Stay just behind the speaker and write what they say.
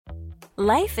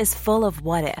Life is full of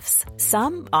what-ifs.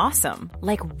 Some awesome,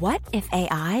 like what if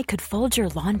AI could fold your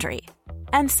laundry?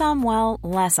 And some, well,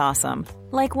 less awesome,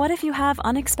 like what if you have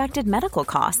unexpected medical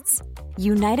costs?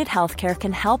 United Healthcare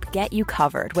can help get you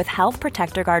covered with Health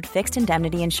Protector Guard fixed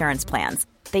indemnity insurance plans.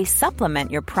 They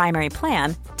supplement your primary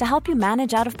plan to help you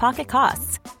manage out-of-pocket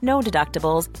costs. No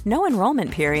deductibles, no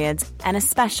enrollment periods, and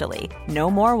especially no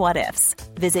more what-ifs.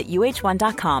 Visit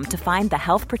uh1.com to find the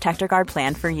Health Protector Guard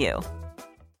plan for you.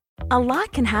 A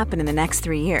lot can happen in the next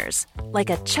 3 years. Like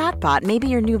a chatbot may be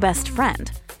your new best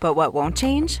friend. But what won't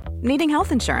change? Needing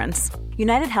health insurance.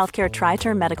 United Healthcare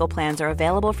Tri-Term Medical Plans are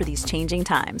available for these changing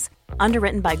times.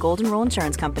 Underwritten by Golden Rule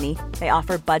Insurance Company, they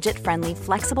offer budget-friendly,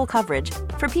 flexible coverage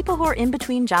for people who are in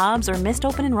between jobs or missed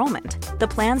open enrollment. The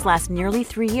plans last nearly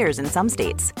 3 years in some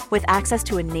states, with access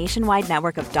to a nationwide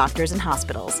network of doctors and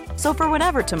hospitals. So for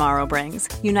whatever tomorrow brings,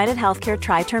 United Healthcare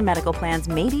Tri-Term Medical Plans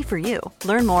may be for you.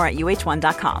 Learn more at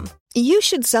uh1.com. You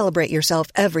should celebrate yourself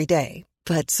every day,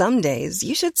 but some days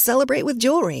you should celebrate with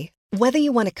jewelry. Whether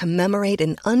you want to commemorate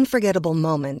an unforgettable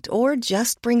moment or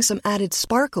just bring some added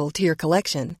sparkle to your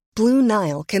collection, Blue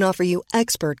Nile can offer you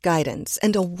expert guidance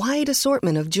and a wide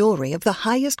assortment of jewelry of the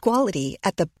highest quality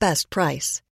at the best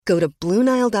price. Go to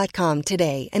BlueNile.com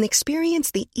today and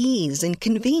experience the ease and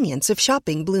convenience of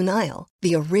shopping Blue Nile,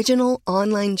 the original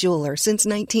online jeweler since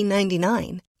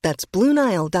 1999. That's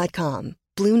BlueNile.com.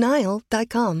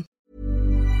 BlueNile.com.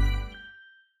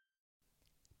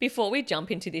 Before we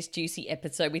jump into this juicy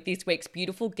episode with this week's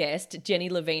beautiful guest, Jenny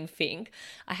Levine Finke,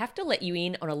 I have to let you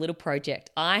in on a little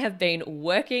project I have been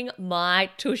working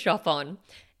my tush off on.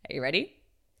 Are you ready?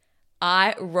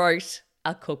 I wrote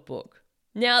a cookbook.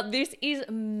 Now, this is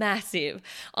massive.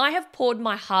 I have poured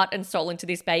my heart and soul into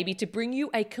this baby to bring you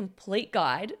a complete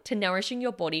guide to nourishing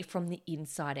your body from the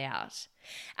inside out.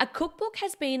 A cookbook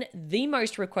has been the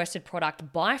most requested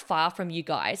product by far from you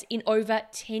guys in over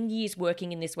 10 years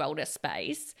working in this wellness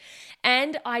space,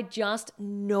 and I just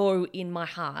know in my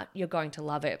heart you're going to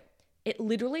love it. It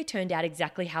literally turned out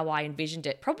exactly how I envisioned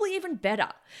it, probably even better.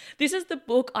 This is the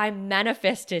book I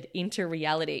manifested into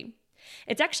reality.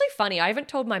 It's actually funny, I haven't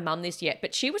told my mum this yet,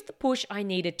 but she was the push I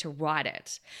needed to write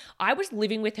it. I was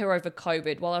living with her over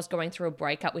COVID while I was going through a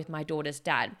breakup with my daughter's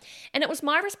dad, and it was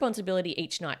my responsibility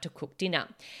each night to cook dinner.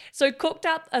 So cooked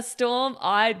up a storm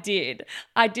I did.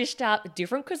 I dished up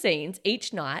different cuisines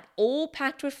each night, all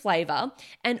packed with flavour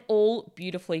and all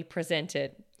beautifully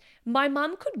presented. My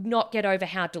mum could not get over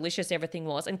how delicious everything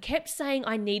was and kept saying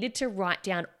I needed to write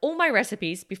down all my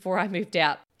recipes before I moved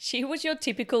out. She was your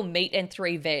typical meat and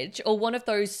 3 veg or one of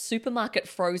those supermarket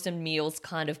frozen meals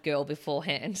kind of girl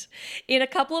beforehand. In a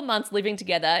couple of months living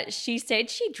together, she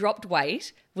said she dropped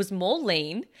weight, was more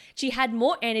lean, she had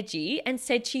more energy, and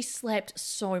said she slept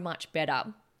so much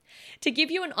better. To give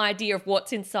you an idea of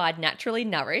what's inside Naturally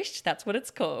Nourished, that's what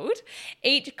it's called,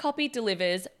 each copy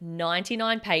delivers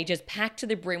 99 pages packed to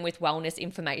the brim with wellness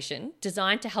information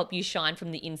designed to help you shine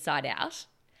from the inside out.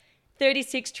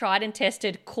 36 tried and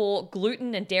tested core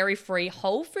gluten and dairy-free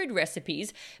whole food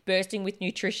recipes bursting with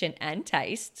nutrition and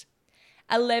taste.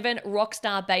 11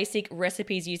 rockstar basic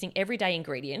recipes using everyday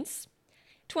ingredients.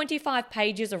 25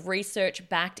 pages of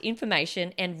research-backed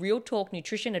information and real talk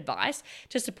nutrition advice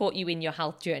to support you in your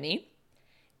health journey.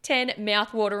 10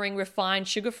 mouth-watering refined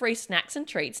sugar-free snacks and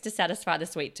treats to satisfy the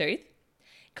sweet tooth.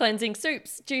 Cleansing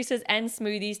soups, juices and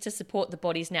smoothies to support the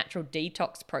body's natural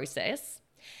detox process.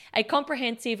 A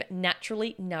comprehensive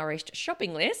naturally nourished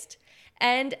shopping list,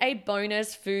 and a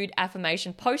bonus food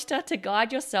affirmation poster to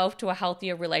guide yourself to a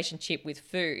healthier relationship with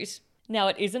food. Now,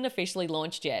 it isn't officially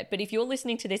launched yet, but if you're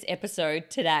listening to this episode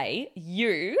today,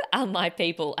 you are my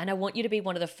people, and I want you to be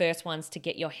one of the first ones to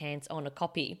get your hands on a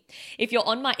copy. If you're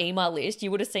on my email list,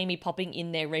 you would have seen me popping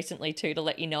in there recently too to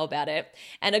let you know about it.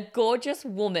 And a gorgeous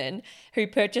woman who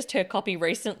purchased her copy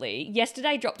recently,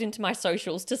 yesterday dropped into my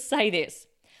socials to say this: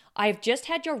 I've just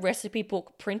had your recipe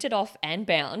book printed off and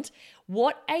bound.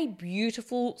 What a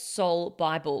beautiful soul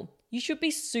Bible. You should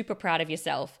be super proud of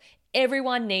yourself.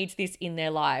 Everyone needs this in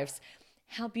their lives.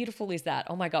 How beautiful is that?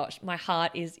 Oh my gosh, my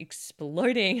heart is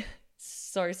exploding.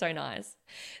 So nice.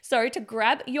 So to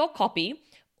grab your copy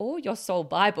or your soul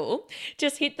Bible,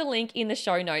 just hit the link in the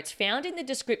show notes found in the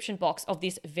description box of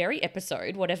this very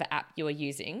episode, whatever app you are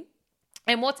using.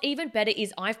 And what's even better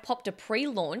is I've popped a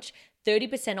pre-launch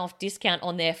 30% off discount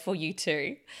on there for you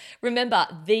too. Remember,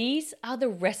 these are the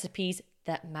recipes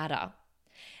that matter.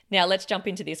 Now let's jump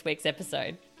into this week's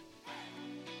episode.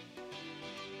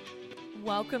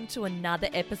 Welcome to another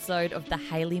episode of the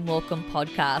Hayley Morecambe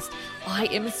podcast. I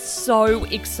am so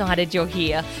excited you're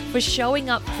here for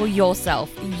showing up for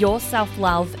yourself, your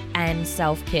self-love and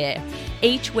self-care.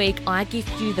 Each week, I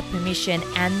gift you the permission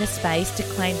and the space to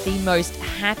claim the most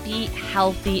happy,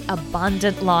 healthy,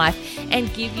 abundant life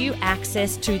and give you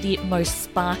access to the most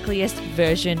sparkliest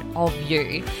version of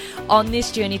you. On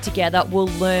this journey together, we'll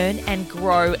learn and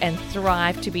grow and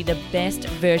thrive to be the best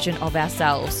version of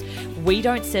ourselves. We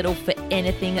don't settle for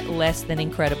anything less than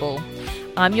incredible.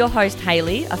 I'm your host,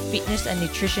 Hayley, a fitness and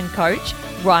nutrition coach,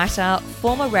 writer,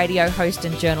 former radio host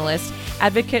and journalist,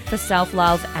 advocate for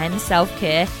self-love and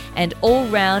self-care, and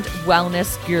all-round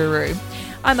wellness guru.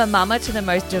 I'm a mama to the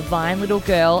most divine little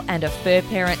girl and a fur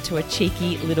parent to a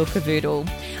cheeky little cavoodle.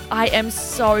 I am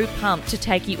so pumped to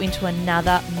take you into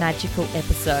another magical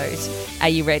episode. Are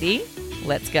you ready?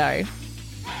 Let's go.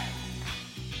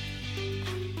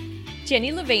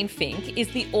 Jenny Levine Finke is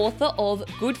the author of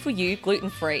Good For You Gluten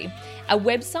Free, a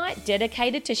website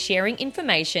dedicated to sharing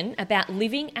information about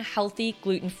living a healthy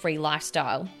gluten-free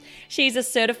lifestyle. She's a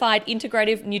certified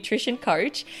integrative nutrition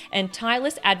coach and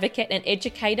tireless advocate and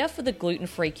educator for the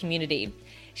gluten-free community.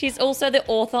 She's also the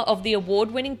author of the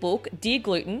award-winning book, Dear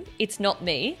Gluten, It's Not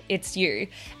Me, It's You,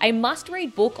 a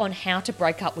must-read book on how to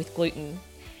break up with gluten.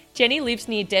 Jenny lives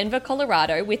near Denver,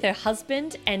 Colorado with her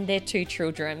husband and their 2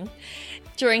 children.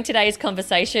 During today's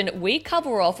conversation, we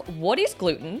cover off what is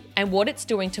gluten and what it's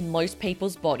doing to most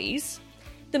people's bodies,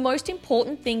 the most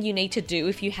important thing you need to do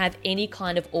if you have any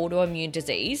kind of autoimmune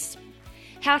disease,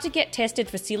 how to get tested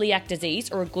for celiac disease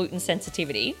or a gluten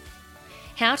sensitivity,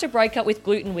 how to break up with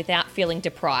gluten without feeling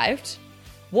deprived,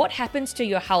 what happens to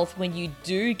your health when you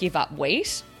do give up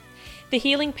wheat, the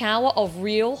healing power of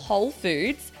real whole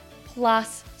foods,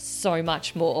 plus so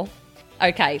much more.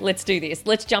 Okay, let's do this.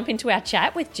 Let's jump into our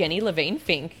chat with Jenny Levine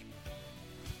Finke.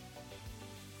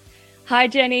 Hi,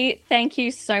 Jenny. Thank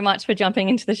you so much for jumping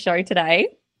into the show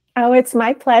today. Oh, it's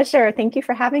my pleasure. Thank you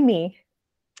for having me.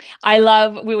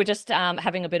 We were just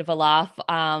having a bit of a laugh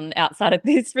outside of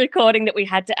this recording that we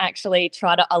had to actually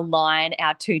try to align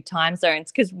our 2 time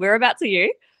zones because whereabouts are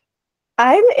you?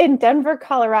 I'm in Denver,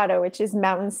 Colorado, which is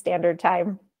Mountain Standard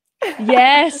Time.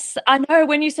 Yes, I know.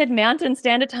 When you said Mountain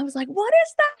Standard Time, I was like, what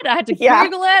is that? I had to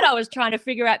Google it. I was trying to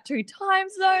figure out 2 time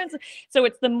zones. So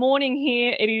it's the morning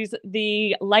here. It is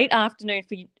the late afternoon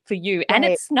for you, right. And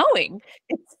it's snowing.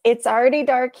 It's already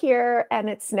dark here and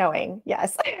it's snowing.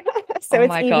 Yes. So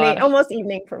it's evening, almost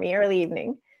evening for me, early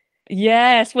evening.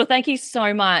 Yes. Well, thank you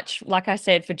so much, like I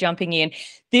said, for jumping in.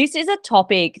 This is a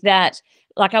topic that,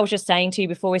 like I was just saying to you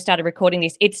before we started recording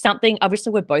this, it's something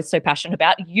obviously we're both so passionate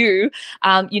about.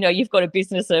 You've got a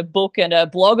business, a book and a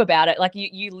blog about it. Like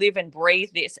you live and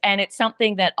breathe this. And it's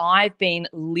something that I've been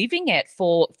living it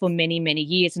for many, many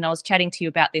years. And I was chatting to you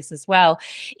about this as well,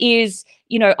 is,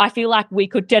 I feel like we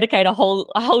could dedicate a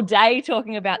whole day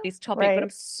talking about this topic, right. But I'm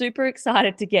super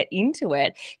excited to get into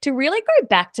it, to really go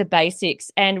back to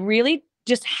basics and really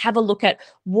just have a look at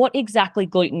what exactly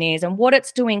gluten is and what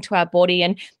it's doing to our body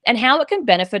and how it can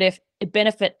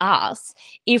benefit us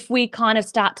if we kind of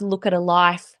start to look at a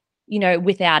life,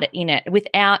 without it in it,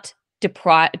 without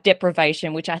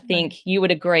deprivation, which I think you would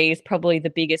agree is probably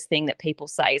the biggest thing that people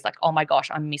say is like, oh my gosh,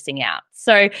 I'm missing out.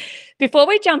 So before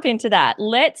we jump into that,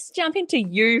 let's jump into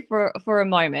you for a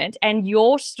moment and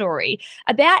your story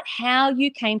about how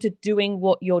you came to doing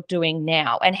what you're doing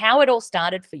now and how it all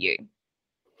started for you.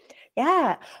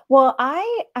 Yeah. Well,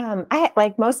 I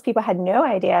like most people had no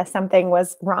idea something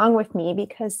was wrong with me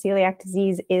because celiac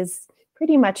disease is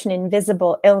pretty much an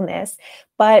invisible illness.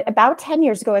 But about 10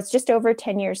 years ago, it's just over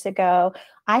 10 years ago,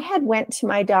 I had went to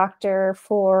my doctor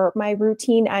for my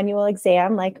routine annual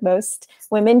exam, like most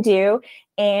women do.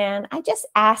 And I just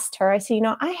asked her, I said,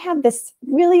 I have this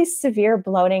really severe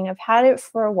bloating. I've had it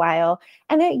for a while,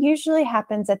 and it usually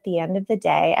happens at the end of the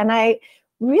day. And I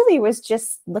really was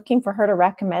just looking for her to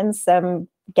recommend some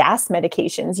gas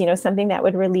medications, something that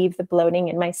would relieve the bloating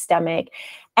in my stomach.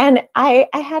 And I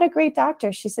had a great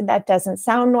doctor. She said, that doesn't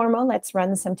sound normal. Let's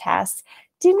run some tests.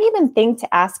 Didn't even think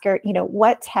to ask her,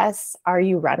 what tests are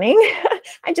you running?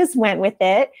 I just went with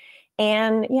it.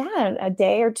 And a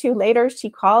day or 2 later,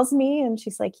 she calls me and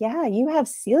she's like, yeah, you have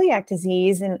celiac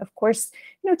disease. And of course,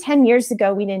 10 years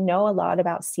ago, we didn't know a lot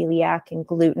about celiac and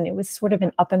gluten. It was sort of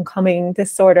an up and coming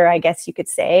disorder, I guess you could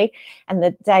say. And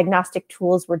the diagnostic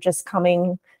tools were just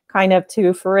coming kind of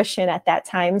to fruition at that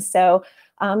time. So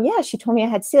she told me I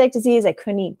had celiac disease. I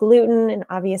couldn't eat gluten. And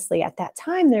obviously at that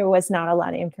time, there was not a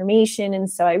lot of information.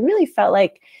 And so I really felt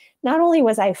like not only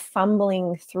was I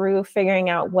fumbling through figuring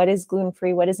out what is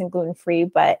gluten-free, what isn't gluten-free,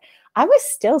 but I was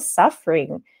still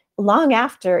suffering long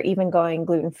after even going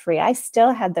gluten-free, I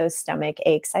still had those stomach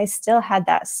aches. I still had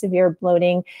that severe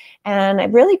bloating, and I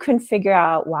really couldn't figure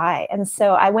out why. And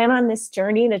so I went on this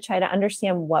journey to try to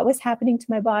understand what was happening to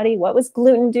my body, what was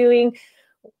gluten doing,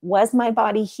 was my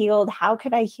body healed? How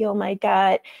could I heal my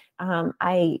gut?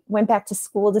 I went back to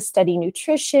school to study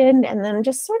nutrition, and then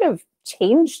just sort of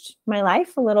changed my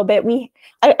life a little bit.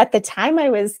 At the time I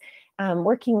was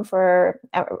working for,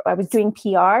 I was doing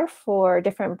PR for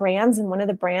different brands. And one of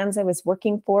the brands I was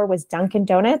working for was Dunkin'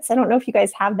 Donuts. I don't know if you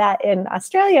guys have that in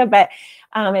Australia, but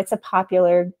it's a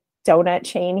popular donut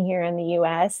chain here in the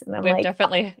US. And we've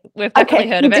definitely okay,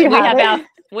 heard of it.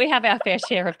 We have our fair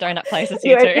share of donut places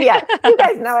here too. Yeah, you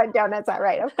guys know what donuts are,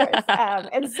 right? Of course.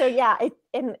 And so, yeah,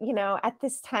 at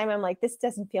this time, I'm like, this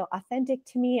doesn't feel authentic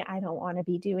to me. I don't want to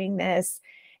be doing this.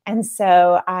 And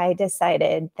so I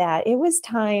decided that it was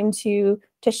time to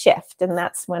shift. And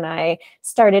that's when I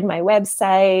started my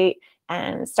website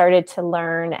and started to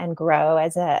learn and grow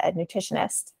as a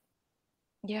nutritionist.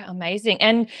 Yeah, amazing.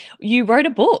 And you wrote a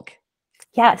book.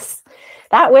 Yes,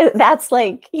 that's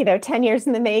like, 10 years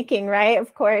in the making, right?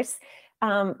 Of course.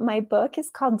 My book is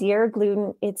called Dear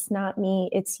Gluten, It's Not Me,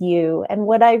 It's You. And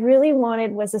what I really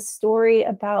wanted was a story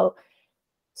about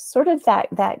sort of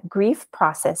that grief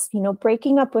process.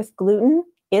 Breaking up with gluten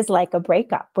is like a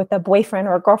breakup with a boyfriend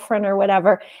or a girlfriend or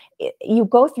whatever. You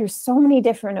go through so many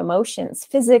different emotions,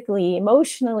 physically,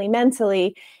 emotionally,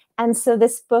 mentally. And so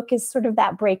this book is sort of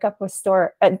that breakup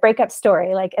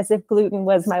story, like as if gluten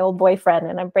was my old boyfriend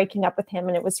and I'm breaking up with him,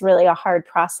 and it was really a hard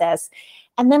process.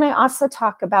 And then I also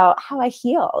talk about how I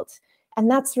healed.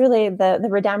 And that's really the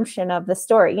redemption of the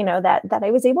story, that I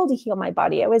was able to heal my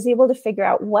body. I was able to figure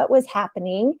out what was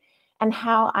happening and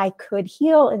how I could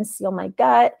heal and seal my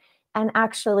gut and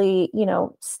actually,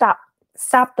 stop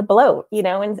the bloat,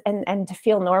 and to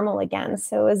feel normal again.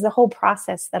 So it was the whole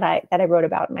process that I wrote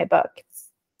about in my book.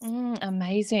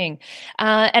 Amazing.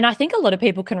 And I think a lot of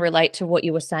people can relate to what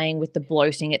you were saying with the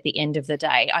bloating at the end of the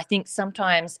day. I think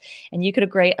sometimes, and you could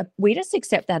agree, we just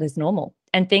accept that as normal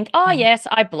and think, oh, yes,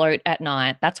 I bloat at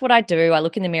night. That's what I do. I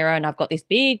look in the mirror and I've got this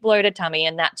big bloated tummy,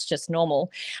 and that's just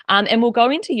normal. And we'll go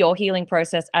into your healing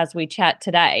process as we chat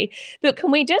today. But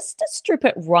can we just strip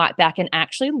it right back and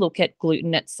actually look at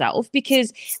gluten itself?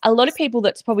 Because a lot of people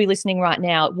that's probably listening right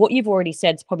now, what you've already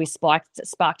said has probably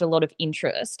sparked a lot of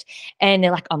interest. And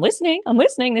they're like, I'm listening,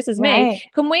 this is me. Right.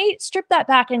 Can we strip that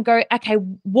back and go, okay,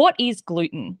 what is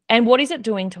gluten and what is it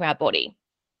doing to our body?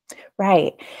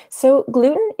 Right. So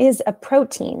gluten is a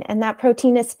protein, and that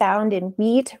protein is found in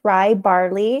wheat, rye,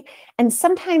 barley, and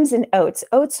sometimes in oats.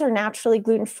 Oats are naturally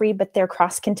gluten-free, but they're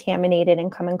cross-contaminated and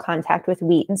come in contact with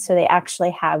wheat. And so they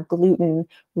actually have gluten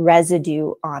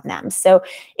residue on them. So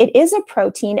it is a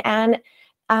protein. And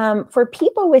for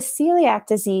people with celiac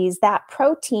disease, that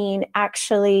protein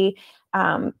actually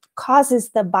causes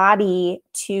the body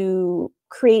to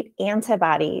create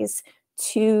antibodies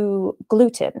to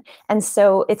gluten. And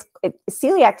so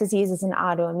celiac disease is an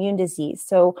autoimmune disease.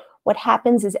 So what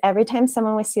happens is every time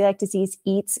someone with celiac disease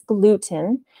eats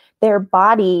gluten, their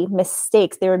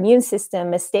immune system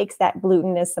mistakes that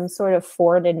gluten as some sort of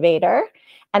foreign invader,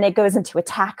 and it goes into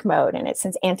attack mode, and it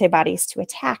sends antibodies to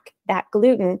attack that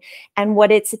gluten. And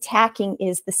what it's attacking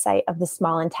is the site of the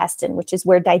small intestine, which is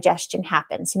where digestion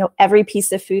happens. Every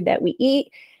piece of food that we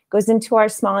eat goes into our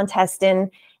small intestine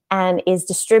and is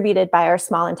distributed by our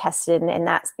small intestine. And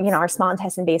that's, our small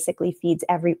intestine basically feeds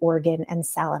every organ and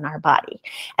cell in our body.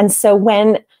 And so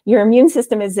when your immune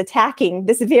system is attacking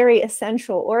this very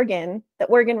essential organ, the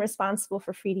organ responsible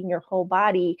for feeding your whole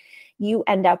body, you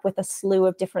end up with a slew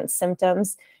of different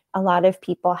symptoms. A lot of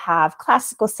people have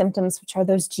classical symptoms, which are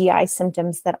those GI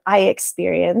symptoms that I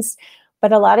experienced.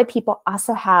 But a lot of people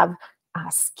also have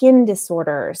skin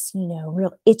disorders,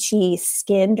 real itchy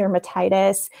skin,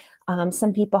 dermatitis.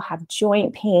 Some people have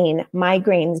joint pain,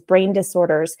 migraines, brain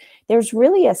disorders. There's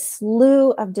really a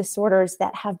slew of disorders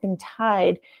that have been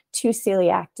tied to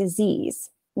celiac disease.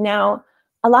 Now,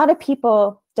 a lot of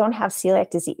people don't have celiac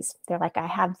disease. They're like, I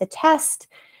have the test,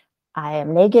 I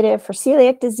am negative for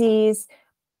celiac disease,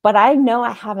 but I know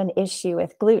I have an issue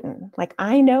with gluten. Like,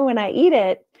 I know when I eat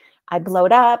it, I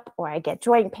bloat up or I get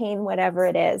joint pain, whatever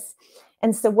it is.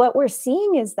 And so what we're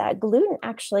seeing is that gluten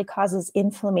actually causes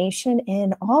inflammation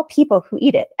in all people who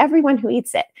eat it, everyone who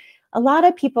eats it. A lot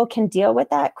of people can deal with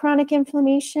that chronic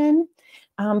inflammation.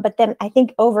 But then I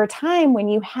think over time, when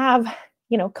you have,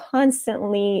 when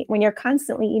you're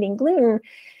constantly eating gluten,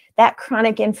 that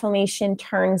chronic inflammation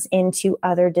turns into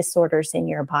other disorders in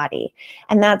your body.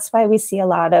 And that's why we see a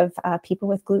lot of people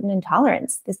with gluten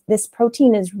intolerance. This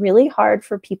protein is really hard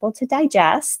for people to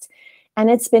digest. and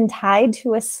it's been tied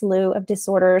to a slew of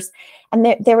disorders. And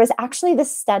there was actually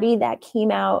this study that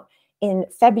came out in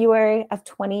February of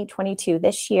 2022,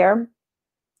 this year,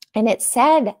 and it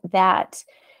said that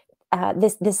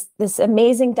this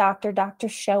amazing doctor, Dr.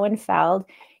 Schoenfeld,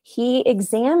 he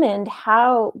examined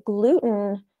how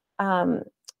gluten,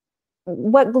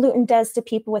 what gluten does to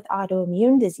people with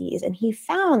autoimmune disease. And he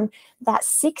found that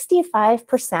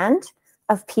 65%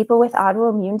 of people with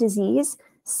autoimmune disease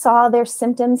saw their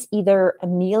symptoms either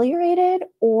ameliorated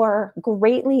or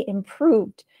greatly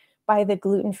improved by the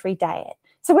gluten-free diet.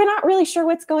 So we're not really sure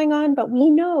what's going on, but we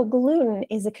know gluten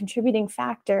is a contributing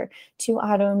factor to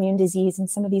autoimmune disease and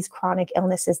some of these chronic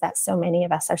illnesses that so many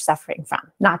of us are suffering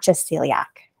from, not just celiac.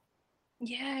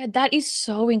 Yeah, that is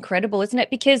so incredible, isn't it?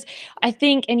 Because I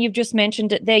think, and you've just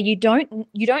mentioned it there, you don't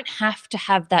have to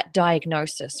have that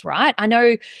diagnosis, right? I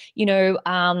know,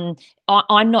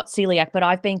 I'm not celiac, but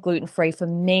I've been gluten-free for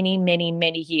many, many,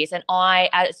 many years. And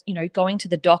as going to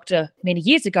the doctor many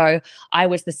years ago, I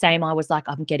was the same. I was like,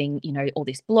 I'm getting, all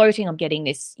this bloating, I'm getting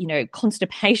this,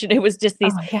 constipation. It was just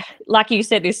this, like you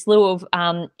said, this slew of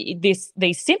these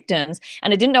symptoms,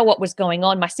 and I didn't know what was going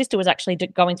on. My sister was actually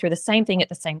going through the same thing at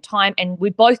the same time, and we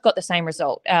both got the same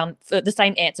result, the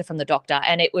same answer from the doctor,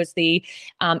 and it was the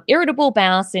irritable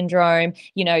bowel syndrome.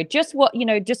 Just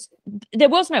there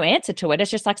was no answer to it.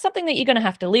 It's just like something that you're going to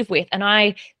have to live with. And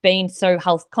I, being so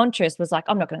health conscious, was like,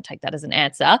 I'm not going to take that as an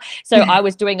answer. So I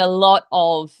was doing a lot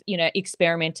of,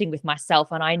 experimenting with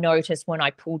myself. And I noticed when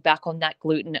I pulled back on that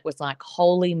gluten, it was like,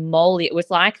 holy moly, it was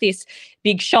like this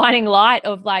big shining light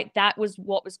of like, that was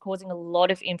what was causing a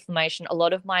lot of inflammation, a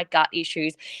lot of my gut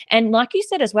issues. And like you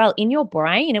said as well, in your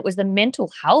brain, it was the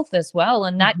mental health as well.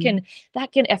 And that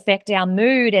can affect our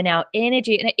mood and our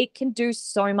energy. And it can do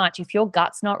so much. If your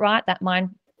gut's not right, that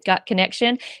mind gut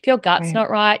connection, if your gut's not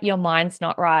right, your mind's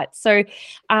not right. So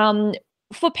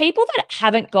for people that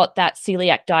haven't got that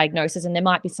celiac diagnosis, and there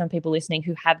might be some people listening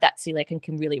who have that celiac and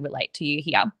can really relate to you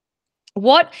here,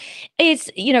 what are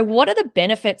the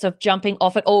benefits of jumping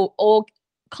off it, or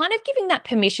kind of giving that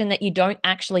permission that you don't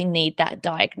actually need that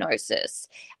diagnosis?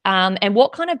 And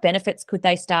what kind of benefits could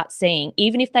they start seeing,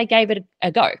 even if they gave it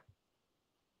a go?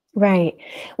 Right.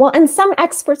 Well, and some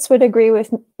experts would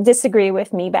disagree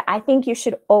with me, but I think you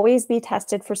should always be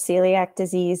tested for celiac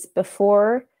disease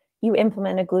before you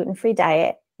implement a gluten-free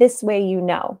diet. This way, you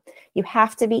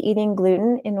have to be eating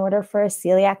gluten in order for a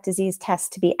celiac disease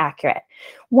test to be accurate.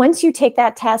 Once you take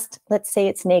that test, let's say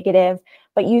it's negative,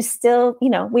 but you still,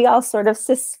 we all sort of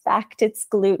suspect it's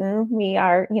gluten. We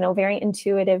are, very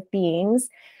intuitive beings.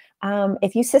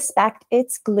 If you suspect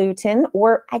it's gluten,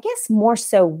 or I guess more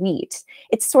so wheat,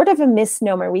 it's sort of a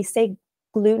misnomer. We say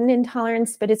gluten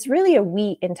intolerance, but it's really a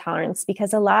wheat intolerance,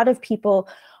 because a lot of people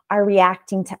are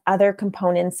reacting to other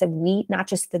components of wheat, not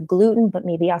just the gluten, but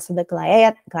maybe also the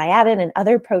gliadin and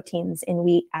other proteins in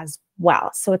wheat as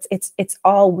well. So it's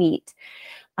all wheat.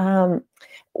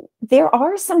 There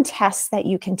are some tests that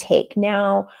you can take.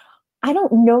 Now, I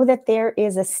don't know that there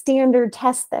is a standard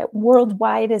test that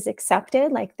worldwide is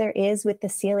accepted like there is with the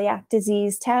celiac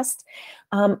disease test.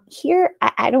 Here,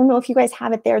 I don't know if you guys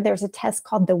have it there. There's a test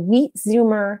called the Wheat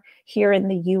Zoomer here in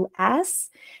the US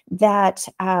that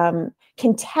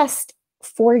can test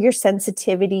for your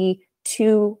sensitivity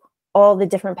to all the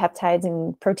different peptides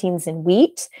and proteins in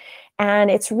wheat.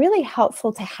 And it's really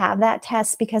helpful to have that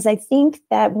test, because I think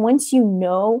that once you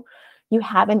know you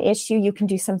have an issue, you can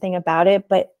do something about it.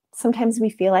 But sometimes we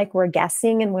feel like we're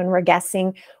guessing, and when we're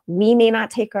guessing, we may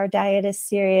not take our diet as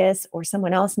serious, or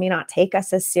someone else may not take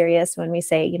us as serious when we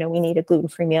say, we need a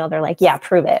gluten-free meal. They're like, yeah,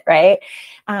 prove it, right?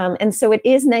 And so it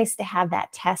is nice to have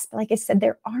that test. But like I said,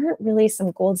 there aren't really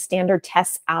some gold standard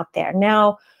tests out there.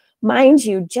 Now, mind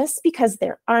you, just because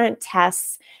there aren't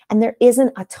tests and there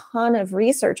isn't a ton of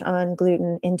research on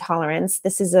gluten intolerance,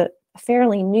 this is a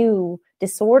fairly new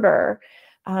disorder.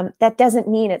 That doesn't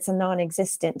mean it's a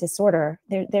non-existent disorder.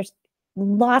 There's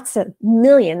lots of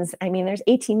millions. I mean, there's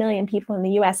 18 million people in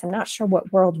the US. I'm not sure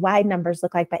what worldwide numbers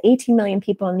look like, but 18 million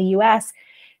people in the US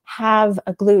have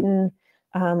a gluten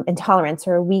intolerance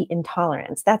or a wheat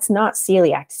intolerance. That's not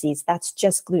celiac disease. That's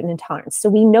just gluten intolerance. So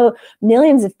we know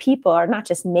millions of people are not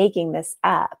just making this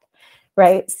up,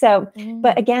 right? So,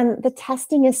 but again, the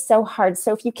testing is so hard.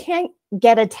 So if you can't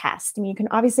get a test, I mean, you can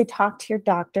obviously talk to your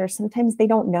doctor. Sometimes they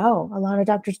don't know. A lot of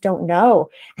doctors don't know.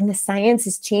 And the science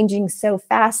is changing so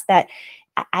fast that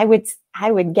I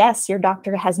would guess your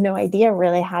doctor has no idea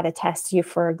really how to test you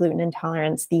for a gluten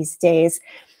intolerance these days.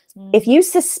 If you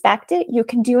suspect it, you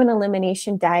can do an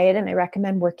elimination diet. And I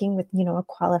recommend working with, a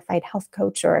qualified health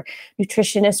coach or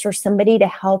nutritionist or somebody to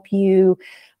help you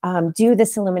do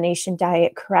this elimination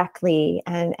diet correctly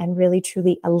and really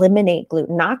truly eliminate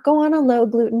gluten, not go on a low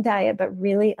gluten diet, but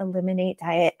really eliminate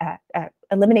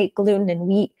gluten and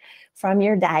wheat from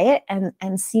your diet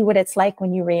and see what it's like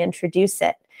when you reintroduce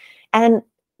it. And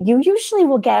you usually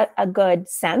will get a good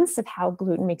sense of how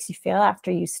gluten makes you feel after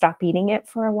you stop eating it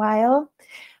for a while.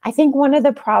 I think one of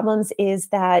the problems is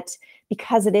that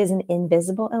because it is an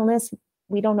invisible illness,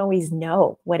 we don't always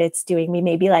know what it's doing. We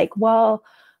may be like, well,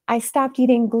 I stopped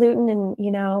eating gluten and,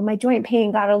 my joint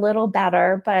pain got a little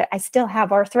better, but I still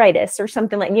have arthritis or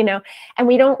something like, and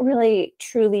we don't really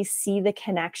truly see the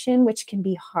connection, which can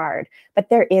be hard, but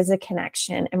there is a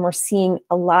connection. And we're seeing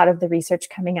a lot of the research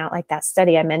coming out, like that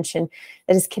study I mentioned,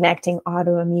 that is connecting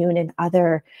autoimmune and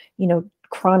other,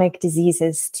 chronic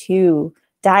diseases to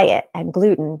diet and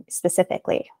gluten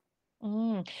specifically.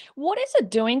 What is it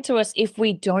doing to us if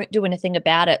we don't do anything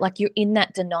about it? Like, you're in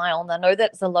that denial. And I know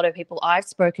that's a lot of people I've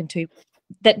spoken to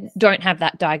that don't have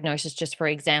that diagnosis, just for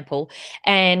example,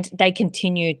 and they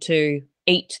continue to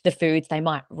eat the foods. They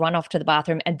might run off to the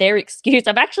bathroom, and their excuse,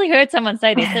 I've actually heard someone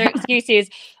say this, their excuse is,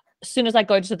 as soon as I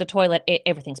go to the toilet,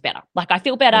 everything's better. Like, I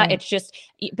feel better. Yeah. It's just,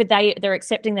 but they're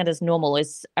accepting that as normal.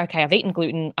 Is okay, I've eaten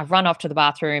gluten, I've run off to the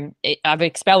bathroom, I've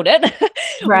expelled it.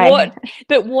 Right.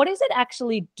 But what is it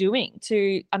actually doing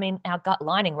to, our gut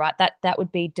lining, right? That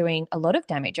would be doing a lot of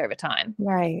damage over time.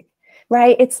 Right.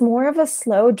 Right. It's more of a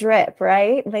slow drip,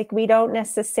 right? Like, we don't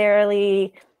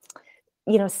necessarily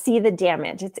see the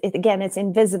damage. Again, it's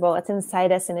invisible. It's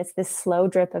inside us, and it's this slow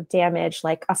drip of damage.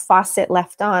 Like a faucet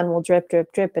left on will drip,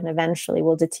 drip, drip, and eventually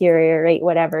will deteriorate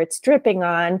whatever it's dripping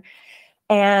on.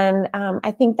 And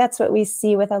I think that's what we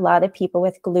see with a lot of people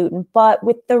with gluten. But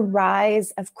with the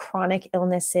rise of chronic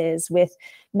illnesses, with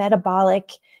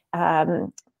metabolic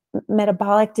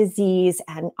disease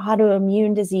and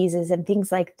autoimmune diseases and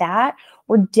things like that,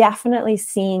 we're definitely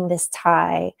seeing this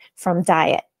tie from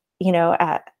diet.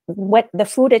 What the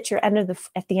food at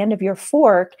the end of your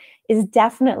fork is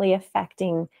definitely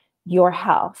affecting your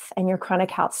health and your chronic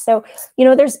health. So,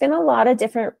 there's been a lot of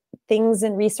different things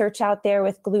and research out there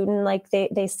with gluten. Like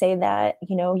they say that,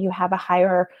 you have a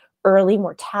higher early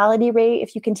mortality rate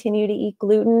if you continue to eat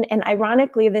gluten. And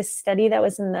ironically, this study that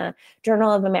was in the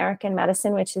Journal of American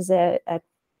Medicine, which is a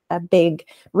big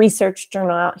research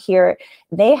journal out here,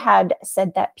 they had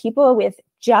said that people with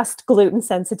just gluten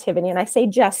sensitivity, and I say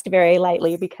just very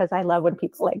lightly because I love when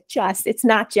people like just, it's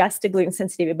not just a gluten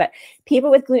sensitivity, but people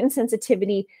with gluten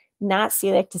sensitivity, not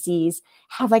celiac disease,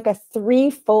 have like a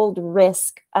 3-fold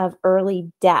risk of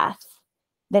early death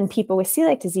than people with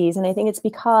celiac disease. And I think it's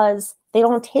because they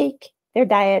don't take their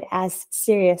diet as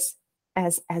serious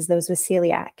as those with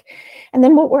celiac. And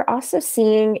then what we're also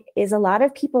seeing is a lot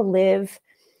of people live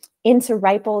into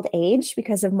ripe old age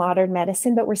because of modern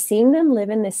medicine, but we're seeing them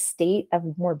live in this state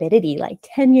of morbidity, like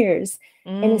 10 years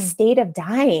in a state of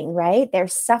dying, right? They're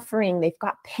suffering, they've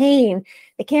got pain,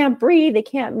 they can't breathe, they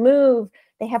can't move,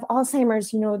 they have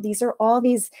Alzheimer's. These are all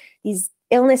these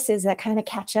illnesses that kind of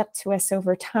catch up to us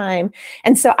over time.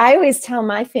 And so I always tell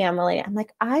my family, I'm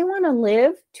like, I want to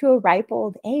live to a ripe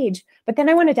old age, but then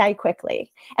I want to die quickly.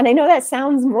 And I know that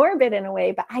sounds morbid in a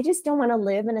way, but I just don't want to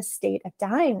live in a state of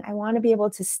dying. I want to be able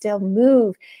to still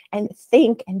move and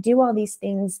think and do all these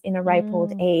things in a ripe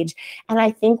old age. And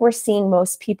I think we're seeing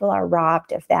most people are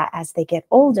robbed of that as they get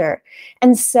older.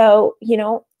 And so,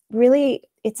 really,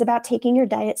 it's about taking your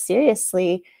diet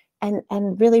seriously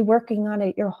and really working on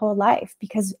it your whole life,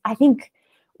 because I think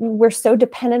we're so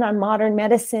dependent on modern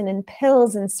medicine and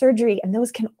pills and surgery, and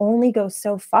those can only go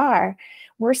so far.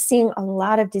 We're seeing a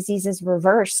lot of diseases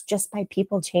reversed just by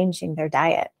people changing their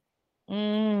diet.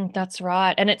 That's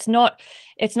right. And it's not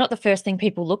the first thing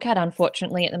people look at,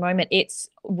 unfortunately, at the moment. It's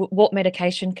what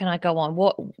medication can I go on?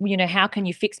 What, how can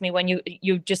you fix me when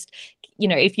you just,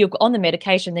 if you're on the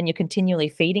medication, then you're continually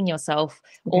feeding yourself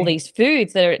all these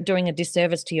foods that are doing a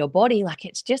disservice to your body. Like,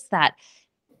 it's just that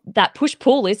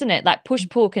push-pull, isn't it? That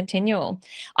push-pull continual.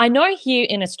 I know here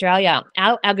in Australia,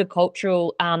 our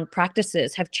agricultural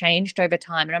practices have changed over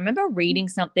time. And I remember reading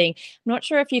something, I'm not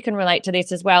sure if you can relate to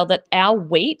this as well, that our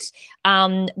wheat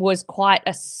was quite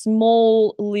a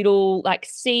small little like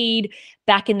seed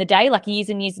back in the day, like years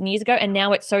and years and years ago. And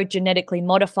now it's so genetically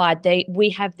modified. We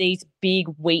have these big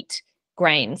wheat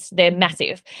grains. They're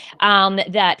massive.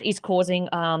 That is causing,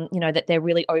 that they're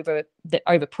really over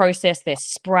processed. They're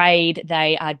sprayed.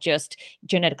 They are just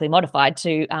genetically modified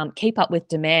to keep up with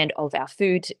demand of our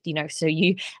food. So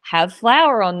you have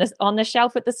flour on the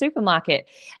shelf at the supermarket.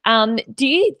 Do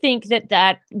you think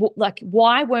that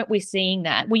why weren't we seeing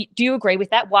that? Do you agree with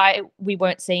that? Why we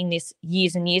weren't seeing this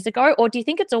years and years ago, or do you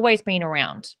think it's always been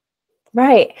around?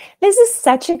 Right. This is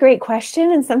such a great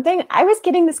question, and something I was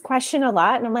getting this question a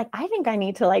lot, and I'm like, I think I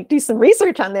need to like do some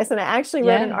research on this. And I actually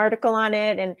wrote an Yeah. article on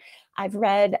it, and I've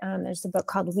read, there's a book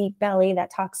called Wheat Belly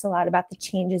that talks a lot about the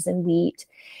changes in wheat.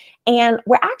 And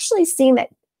we're actually seeing that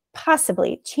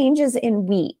possibly changes in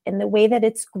wheat and the way that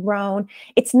it's grown.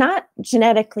 It's not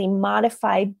genetically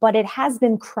modified, but it has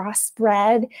been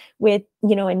crossbred with,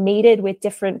 and mated with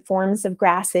different forms of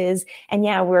grasses. And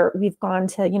yeah, we've gone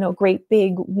to, great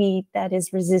big wheat that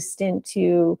is resistant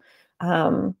to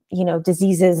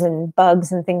diseases and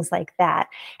bugs and things like that.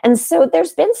 And so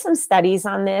there's been some studies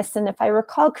on this. And if I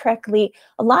recall correctly,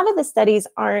 a lot of the studies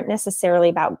aren't necessarily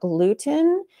about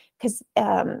gluten because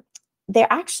they're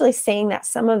actually saying that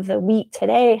some of the wheat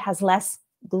today has less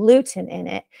gluten in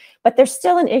it, but there's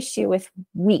still an issue with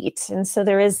wheat. And so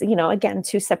there is, again,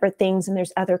 two separate things, and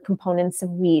there's other components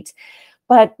of wheat.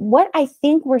 But what I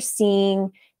think we're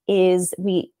seeing is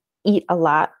we eat a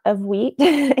lot of wheat.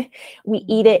 We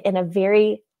eat it in a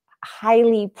very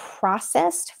highly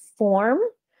processed form.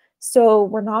 So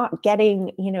we're not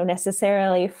getting,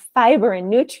 necessarily fiber and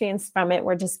nutrients from it.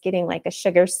 We're just getting like a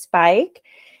sugar spike.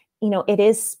 It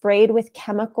is sprayed with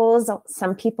chemicals.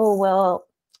 Some people will,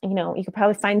 you could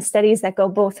probably find studies that go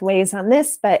both ways on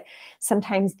this, but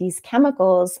sometimes these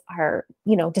chemicals are,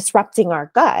 disrupting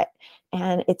our gut,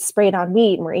 and it's sprayed on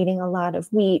wheat, and we're eating a lot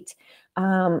of wheat.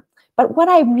 But what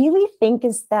I really think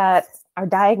is that our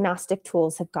diagnostic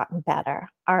tools have gotten better.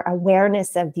 Our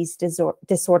awareness of these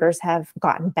disorders have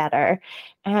gotten better.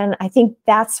 And I think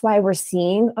that's why we're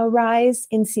seeing a rise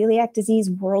in celiac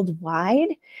disease worldwide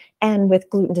and with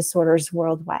gluten disorders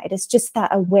worldwide. It's just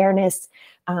that awareness.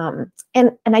 And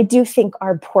I do think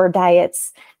our poor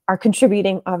diets are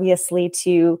contributing, obviously,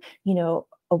 to,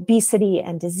 obesity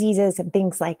and diseases and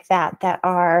things like that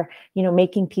are,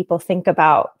 making people think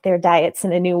about their diets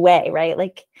in a new way, right?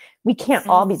 Like we can't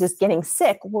all be just getting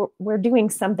sick. We're doing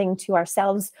something to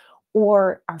ourselves,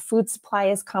 or our food supply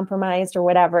is compromised, or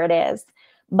whatever it is.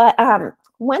 But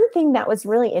one thing that was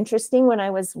really interesting when I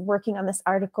was working on this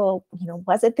article,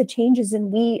 was it the changes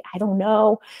in wheat? I don't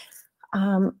know.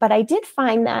 But I did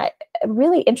find that a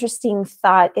really interesting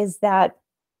thought is that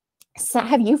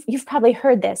you've probably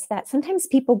heard this, that sometimes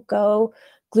people go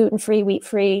gluten-free,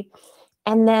 wheat-free,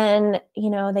 and then,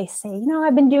 they say,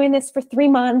 I've been doing this for 3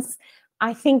 months.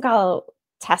 I think I'll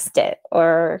test it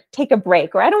or take a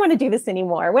break, or I don't want to do this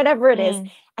anymore, whatever it is.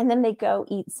 And then they go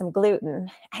eat some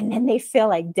gluten, and then they feel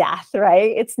like death,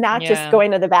 right? It's not just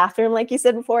going to the bathroom, like you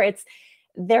said before.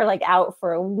 They're like out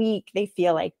for a week. They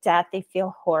feel like death. They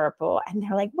feel horrible. And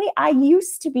they're like, wait, I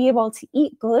used to be able to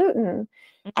eat gluten.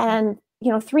 And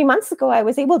 3 months ago, I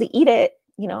was able to eat it.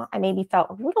 I maybe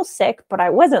felt a little sick, but I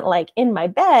wasn't like in my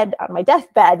bed on my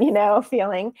deathbed,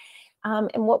 feeling.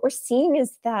 And what we're seeing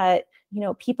is that,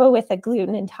 people with a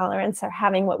gluten intolerance are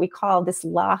having what we call this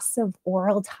loss of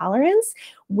oral tolerance,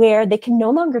 where they can no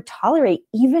longer tolerate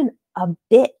even a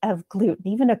bit of gluten,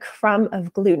 even a crumb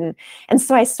of gluten. And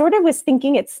so I sort of was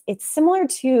thinking it's similar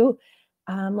to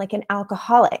like an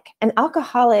alcoholic. An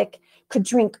alcoholic could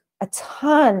drink a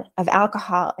ton of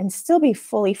alcohol and still be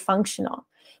fully functional.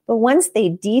 But once they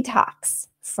detox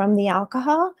from the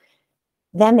alcohol,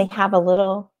 then they have a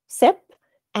little sip,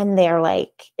 and they're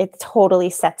like, it totally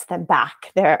sets them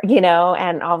back there,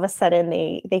 and all of a sudden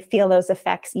they feel those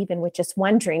effects even with just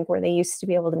one drink, where they used to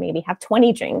be able to maybe have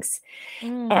 20 drinks.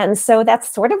 And so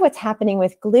that's sort of what's happening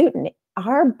with gluten.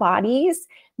 Our bodies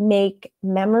make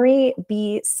memory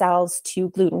B cells to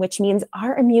gluten, which means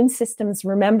our immune systems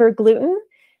remember gluten.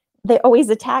 They always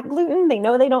attack gluten. They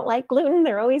know they don't like gluten.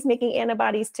 They're always making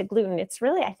antibodies to gluten. It's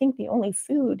really, I think, the only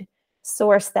food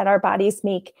source that our bodies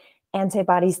make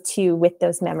antibodies to with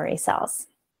those memory cells.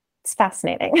 It's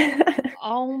fascinating.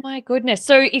 Oh my goodness.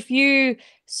 So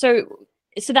so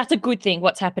that's a good thing,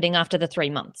 what's happening after the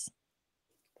 3 months.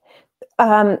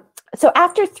 So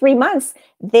after 3 months,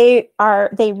 they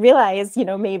realize,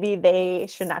 maybe they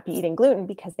should not be eating gluten,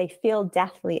 because they feel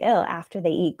deathly ill after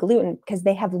they eat gluten, because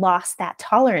they have lost that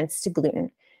tolerance to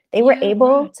gluten. They were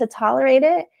able to tolerate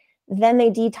it, then they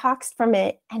detoxed from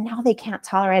it, and now they can't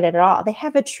tolerate it at all. They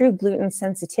have a true gluten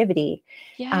sensitivity.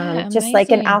 Just like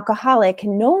an alcoholic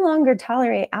can no longer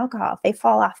tolerate alcohol. If they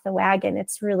fall off the wagon,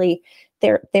 it's really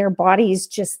their bodies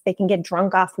they can get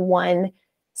drunk off one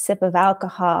sip of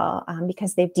alcohol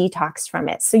because they've detoxed from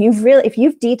it. So if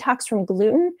you've detoxed from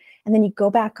gluten and then you go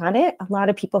back on it, a lot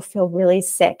of people feel really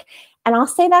sick. And I'll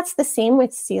say that's the same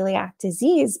with celiac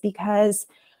disease, because,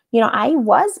 I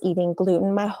was eating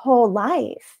gluten my whole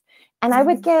life, and I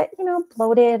would get,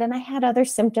 bloated, and I had other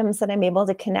symptoms that I'm able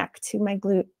to connect to my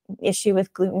issue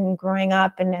with gluten growing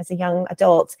up and as a young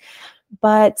adult.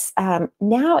 But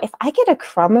now if I get a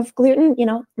crumb of gluten,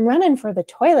 I'm running for the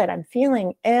toilet. I'm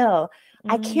feeling ill.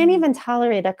 I can't even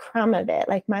tolerate a crumb of it.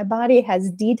 Like my body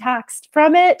has detoxed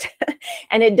from it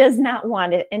and it does not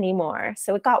want it anymore.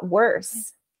 So it got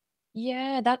worse.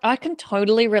 Yeah, that I can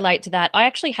totally relate to that. I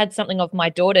actually had something of my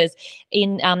daughter's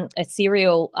in a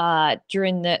cereal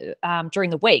during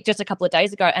the week, just a couple of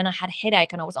days ago, and I had a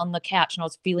headache and I was on the couch and I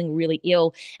was feeling really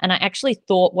ill. And I actually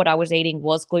thought what I was eating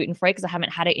was gluten free because I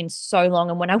haven't had it in so long.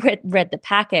 And when I read the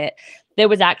packet, there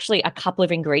was actually a couple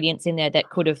of ingredients in there that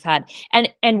could have had,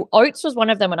 and oats was one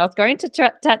of them. And I was going to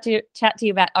chat to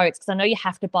you about oats because I know you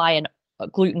have to buy an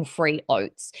gluten-free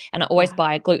oats, and I always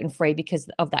buy gluten-free because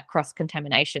of that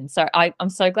cross-contamination. So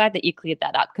I'm so glad that you cleared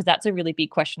that up because that's a really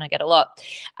big question I get a lot.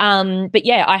 But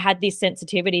yeah, I had this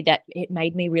sensitivity that it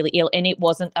made me really ill, and it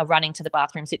wasn't a running to the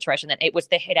bathroom situation. That it was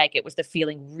the headache, it was the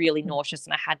feeling really nauseous,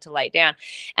 and I had to lay down.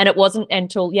 And it wasn't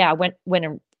until I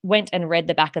went and read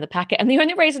the back of the packet, and the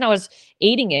only reason I was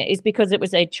eating it is because it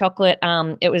was a chocolate.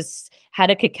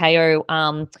 Had a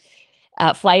cacao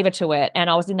flavor to it.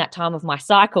 And I was in that time of my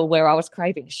cycle where I was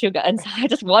craving sugar. And so I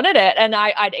just wanted it and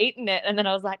I'd eaten it. And then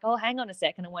I was like, oh, hang on a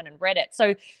second. I went and read it.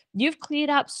 So you've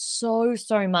cleared up so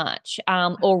much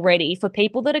already for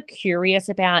people that are curious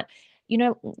about,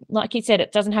 like you said,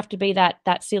 it doesn't have to be that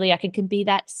celiac. It can be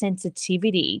that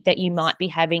sensitivity that you might be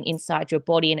having inside your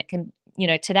body. And it can,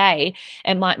 today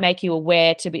it might make you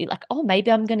aware to be like, oh,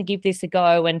 maybe I'm going to give this a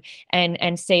go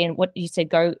and see. And what you said,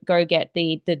 go get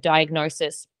the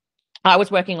diagnosis. I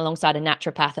was working alongside a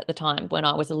naturopath at the time when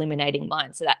I was eliminating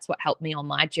mine. So that's what helped me on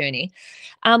my journey.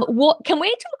 What can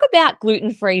we talk about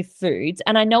gluten-free foods?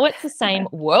 And I know it's the same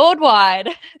worldwide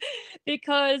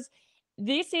because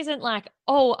this isn't like,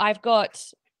 oh, I've got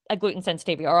a gluten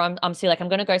sensitivity or I'm celiac. I'm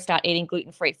going to go start eating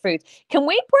gluten-free foods. Can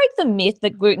we break the myth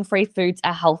that gluten-free foods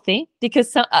are healthy?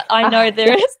 Because I know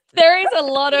there is a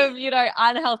lot of,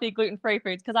 unhealthy gluten-free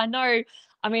foods because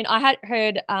I had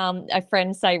heard a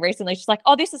friend say recently, she's like,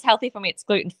 oh, this is healthy for me. It's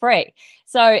gluten-free.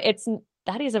 So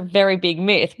that is a very big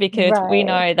myth because we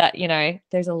know that,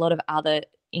 there's a lot of other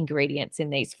ingredients in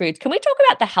these foods. Can we talk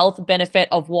about the health benefit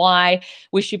of why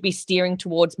we should be steering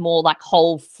towards more like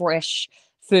whole, fresh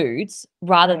foods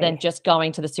rather than just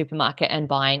going to the supermarket and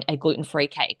buying a gluten-free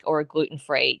cake or a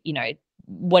gluten-free,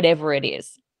 whatever it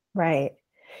is? Right.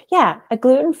 Yeah. A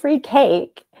gluten-free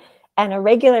cake and a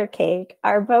regular cake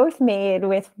are both made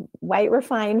with white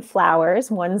refined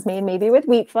flours. One's made maybe with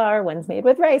wheat flour, one's made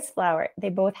with rice flour. They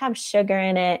both have sugar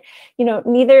in it.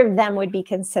 Neither of them would be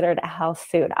considered a health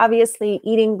food. Obviously,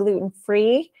 eating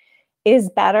gluten-free is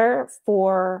better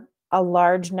for a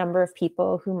large number of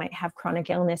people who might have chronic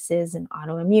illnesses and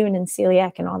autoimmune and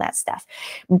celiac and all that stuff.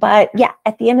 But yeah,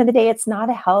 at the end of the day, it's not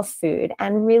a health food.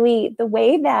 And really the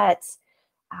way that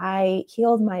I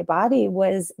healed my body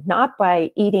was not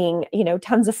by eating,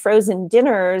 tons of frozen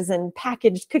dinners and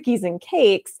packaged cookies and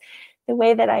cakes. The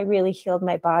way that I really healed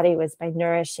my body was by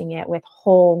nourishing it with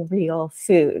whole, real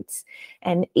foods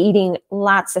and eating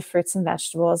lots of fruits and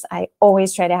vegetables. I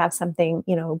always try to have something,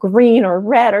 green or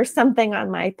red or something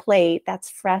on my plate that's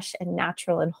fresh and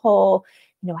natural and whole,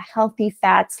 healthy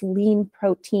fats, lean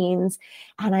proteins.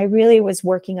 And I really was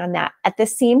working on that. At the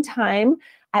same time,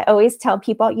 I always tell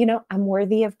people, I'm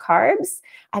worthy of carbs.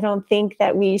 I don't think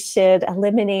that we should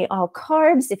eliminate all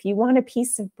carbs. If you want a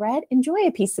piece of bread, enjoy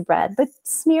a piece of bread, but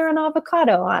smear an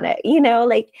avocado on it,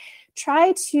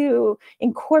 try to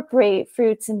incorporate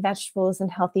fruits and vegetables and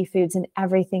healthy foods in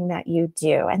everything that you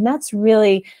do. And that's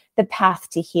really the path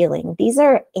to healing. These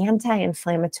are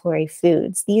anti-inflammatory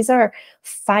foods. These are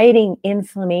fighting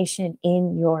inflammation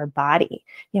in your body.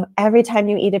 Every time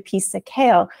you eat a piece of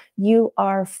kale, you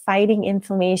are fighting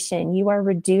inflammation. You are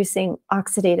reducing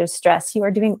oxidative stress. You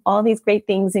are doing all these great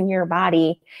things in your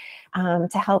body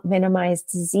to help minimize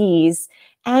disease.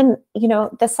 And,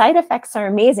 the side effects are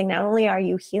amazing. Not only are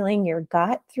you healing your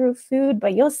gut through food,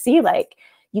 but you'll see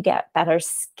you get better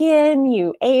skin,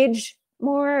 you age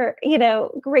more,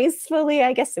 gracefully.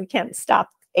 I guess we can't stop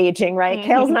aging, right? Mm-hmm.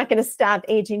 Kale's not going to stop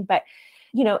aging, but,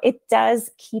 it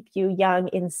does keep you young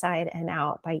inside and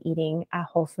out by eating a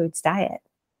whole foods diet.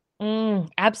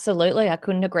 Absolutely. I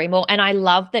couldn't agree more. And I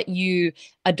love that you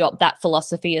adopt that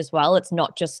philosophy as well. It's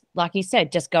not just, like you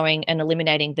said, just going and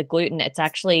eliminating the gluten. It's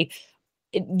actually,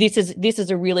 this is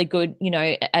a really good,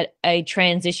 a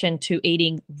transition to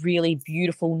eating really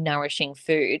beautiful, nourishing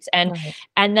foods. And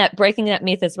and that breaking that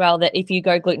myth as well, that if you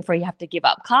go gluten-free, you have to give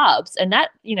up carbs. And that,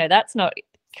 that's not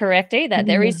correct either. Mm-hmm.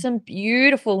 There is some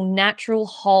beautiful, natural,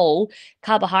 whole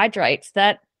carbohydrates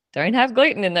that don't have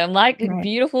gluten in them, like Right.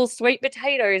 beautiful sweet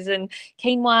potatoes and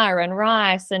quinoa and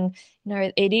rice. And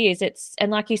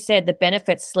and like you said, the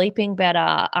benefits, sleeping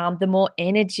better, the more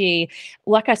energy.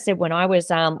 Like I said, when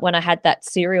I had that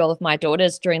cereal of my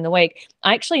daughter's during the week,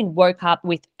 I actually woke up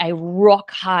with a rock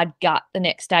hard gut the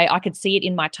next day. I could see it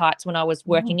in my tights when I was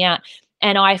Oh, working out,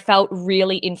 and I felt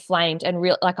really inflamed and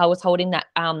real like I was holding that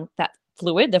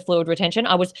fluid, the fluid retention.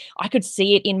 I could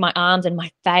see it in my arms and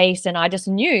my face, and I just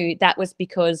knew that was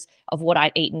because of what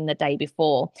I'd eaten the day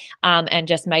before, and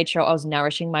just made sure I was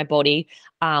nourishing my body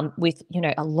with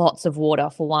a lots of water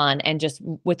for one, and just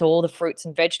with all the fruits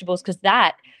and vegetables, because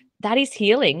that is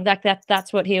healing. Like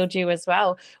that's what healed you as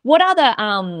well. What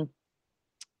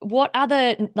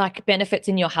other like benefits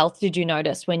in your health did you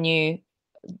notice when you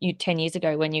 10 years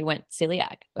ago when you went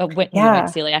celiac,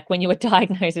 yeah. when you were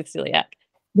diagnosed with celiac?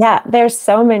 Yeah, there's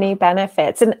so many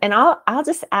benefits. And I'll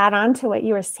just add on to what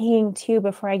you were saying too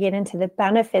before I get into the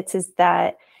benefits is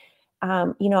that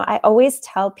I always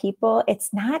tell people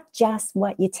it's not just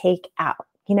what you take out.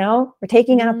 We're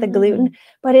taking out the gluten, Mm.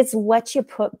 but it's what you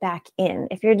put back in.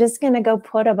 If you're just going to go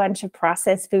put a bunch of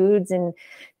processed foods and,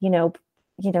 you know,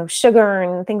 sugar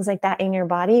and things like that in your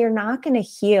body, you're not going to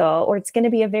heal, or it's going to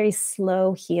be a very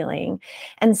slow healing.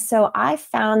 And so I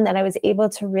found that I was able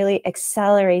to really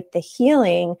accelerate the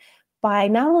healing by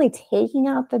not only taking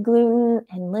out the gluten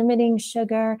and limiting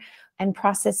sugar and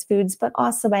processed foods, but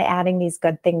also by adding these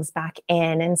good things back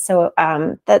in. And so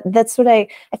that's what I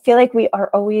feel like we are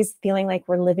always feeling like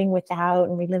we're living without,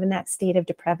 and we live in that state of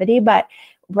depravity. But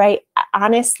right,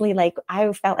 honestly, like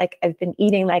I felt like I've been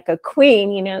eating like a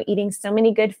queen, eating so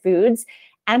many good foods.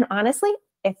 And honestly,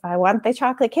 if I want the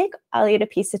chocolate cake, I'll eat a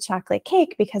piece of chocolate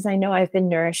cake because I know I've been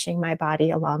nourishing my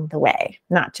body along the way,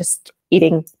 not just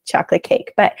eating chocolate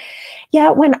cake. But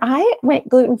yeah, when I went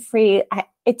gluten-free,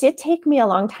 it did take me a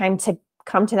long time to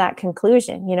come to that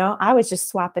conclusion. I was just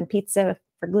swapping pizza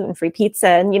for gluten-free pizza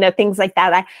and, things like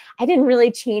that. I didn't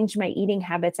really change my eating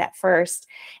habits at first.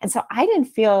 And so I didn't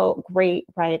feel great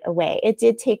right away. It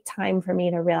did take time for me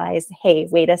to realize, hey,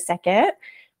 wait a second,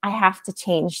 I have to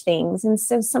change things. And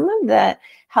so some of the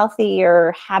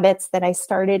healthier habits that I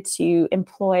started to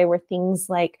employ were things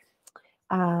like,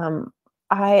 um,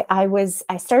 I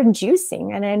started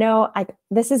juicing, and I know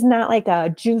this is not like a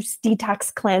juice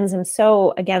detox cleanse. I'm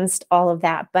so against all of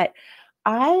that, but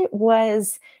I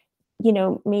was,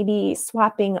 maybe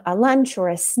swapping a lunch or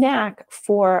a snack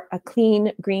for a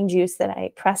clean green juice that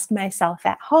I pressed myself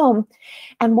at home.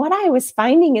 And what I was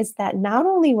finding is that not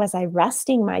only was I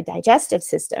resting my digestive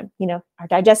system, our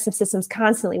digestive system's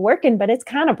constantly working, but it's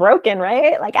kind of broken,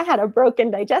 right? Like I had a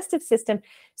broken digestive system.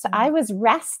 So I was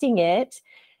resting it.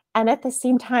 And at the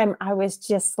same time, I was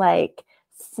just like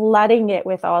flooding it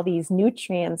with all these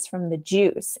nutrients from the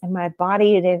juice. And my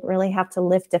body didn't really have to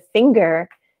lift a finger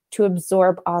to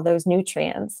absorb all those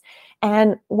nutrients.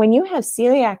 And when you have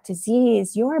celiac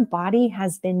disease, your body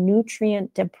has been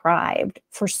nutrient deprived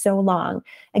for so long.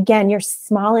 Again, your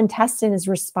small intestine is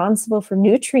responsible for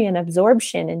nutrient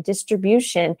absorption and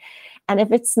distribution. And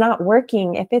if it's not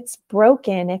working, if it's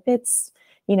broken, if it's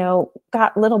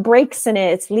got little breaks in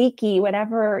it, it's leaky,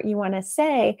 whatever you want to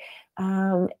say,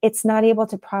 it's not able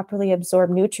to properly absorb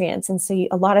nutrients. And so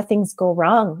a lot of things go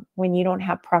wrong when you don't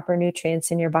have proper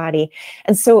nutrients in your body.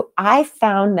 And so I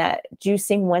found that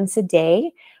juicing once a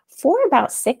day for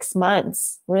about 6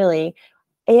 months, really,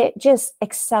 it just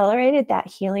accelerated that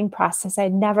healing process.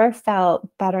 I'd never felt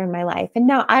better in my life. And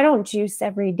now I don't juice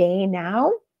every day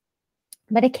now,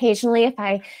 but occasionally if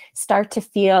I start to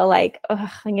feel like,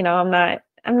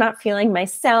 I'm not feeling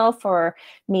myself, or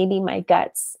maybe my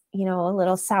gut's, a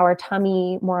little sour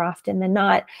tummy more often than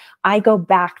not, I go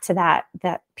back to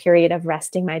that period of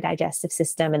resting my digestive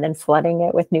system and then flooding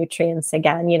it with nutrients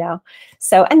again,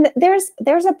 So, and there's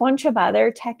a bunch of other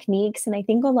techniques. And I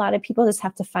think a lot of people just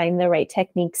have to find the right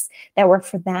techniques that work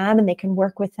for them. And they can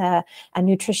work with a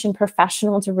nutrition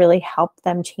professional to really help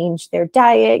them change their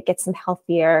diet, get some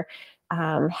healthier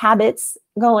habits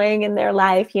going in their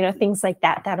life, things like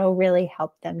that, that'll really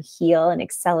help them heal and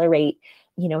accelerate,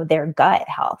 their gut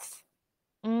health.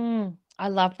 I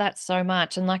love that so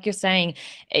much. And like you're saying,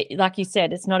 like you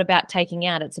said, it's not about taking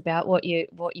out; it's about what you're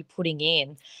putting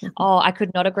in. Oh, I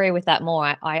could not agree with that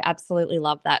more. I absolutely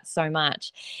love that so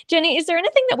much. Jenny, is there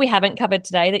anything that we haven't covered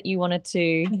today that you wanted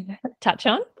to touch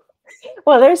on?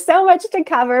 Well, there's so much to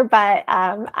cover, but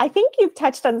I think you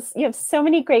have so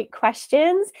many great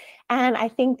questions. And I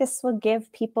think this will give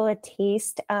people a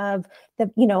taste of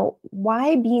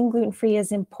why being gluten-free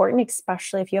is important,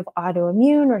 especially if you have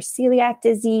autoimmune or celiac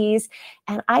disease.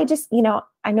 And I just,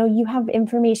 I know you have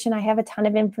information. I have a ton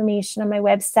of information on my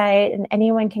website, and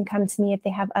anyone can come to me if they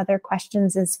have other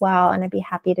questions as well. And I'd be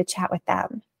happy to chat with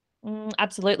them.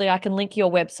 Absolutely. I can link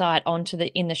your website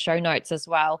in the show notes as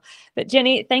well. But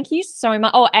Jenny, thank you so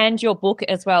much. Oh, and your book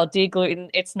as well, Dear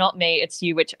Gluten, It's Not Me, It's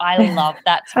You, which I love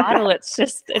that title. It's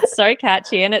so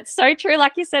catchy. And it's so true.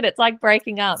 Like you said, it's like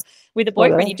breaking up with a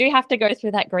boyfriend. You do have to go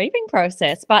through that grieving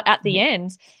process. But at the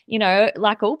end,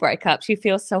 like all breakups, you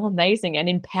feel so amazing and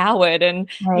empowered. And,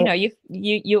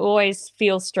 you always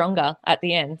feel stronger at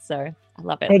the end. So I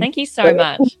love it. Thank you so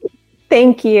much.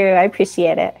 Thank you. I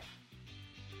appreciate it.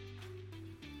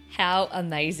 How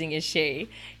amazing is she?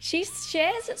 She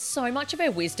shares so much of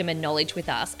her wisdom and knowledge with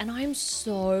us, and I am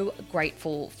so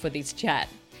grateful for this chat.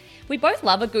 We both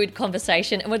love a good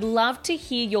conversation and would love to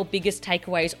hear your biggest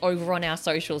takeaways over on our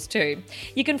socials too.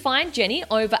 You can find Jenny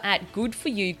over at Good For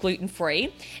You Gluten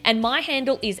Free, and my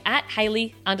handle is at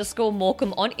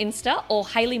Hayley_Morcom on Insta or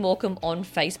Hayley Morcom on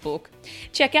Facebook.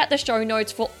 Check out the show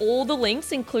notes for all the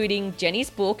links, including Jenny's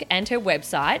book and her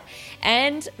website,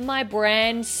 and my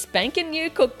brand spanking new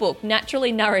cookbook,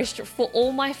 Naturally Nourished, for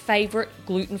all my favorite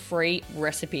gluten-free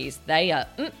recipes. They are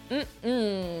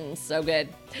so good.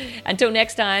 Until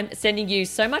next time, sending you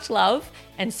so much love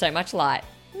and so much light.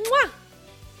 Mwah!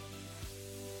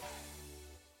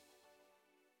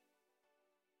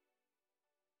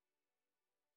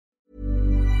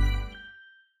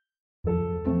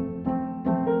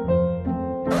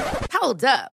 Hold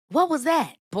up. What was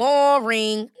that?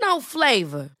 Boring. No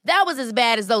flavor. That was as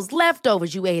bad as those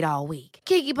leftovers you ate all week.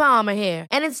 Keke Palmer here,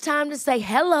 and it's time to say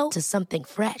hello to something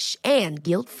fresh and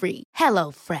guilt-free. Hello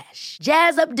Fresh.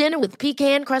 Jazz up dinner with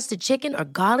pecan-crusted chicken or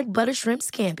garlic butter shrimp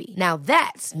scampi. Now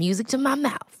that's music to my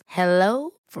mouth.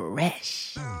 Hello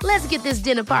Fresh. Let's get this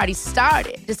dinner party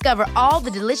started. Discover all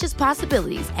the delicious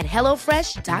possibilities at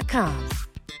HelloFresh.com.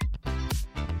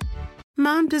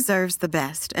 Mom deserves the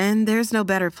best, and there's no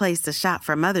better place to shop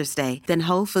for Mother's Day than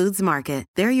Whole Foods Market.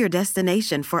 They're your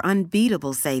destination for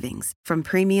unbeatable savings, from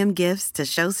premium gifts to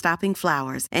show-stopping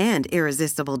flowers and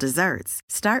irresistible desserts.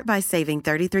 Start by saving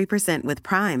 33% with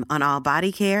Prime on all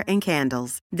body care and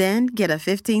candles. Then get a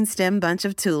 15-stem bunch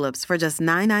of tulips for just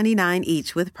 $9.99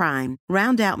 each with Prime.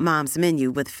 Round out Mom's menu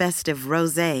with festive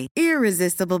rosé,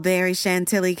 irresistible berry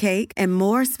chantilly cake, and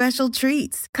more special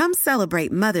treats. Come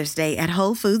celebrate Mother's Day at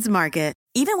Whole Foods Market.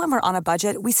 Even when we're on a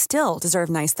budget, we still deserve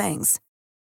nice things.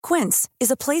 Quince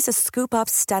is a place to scoop up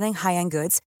stunning high-end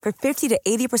goods for 50 to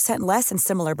 80% less than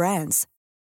similar brands.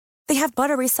 They have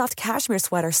buttery soft cashmere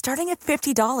sweaters starting at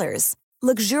 $50,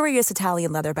 luxurious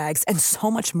Italian leather bags, and so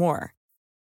much more.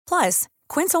 Plus,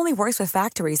 Quince only works with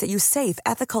factories that use safe,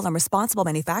 ethical, and responsible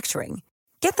manufacturing.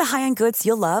 Get the high-end goods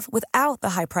you'll love without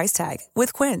the high price tag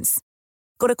with Quince.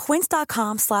 Go to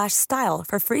quince.com/style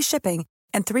for free shipping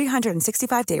and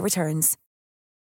 365-day returns.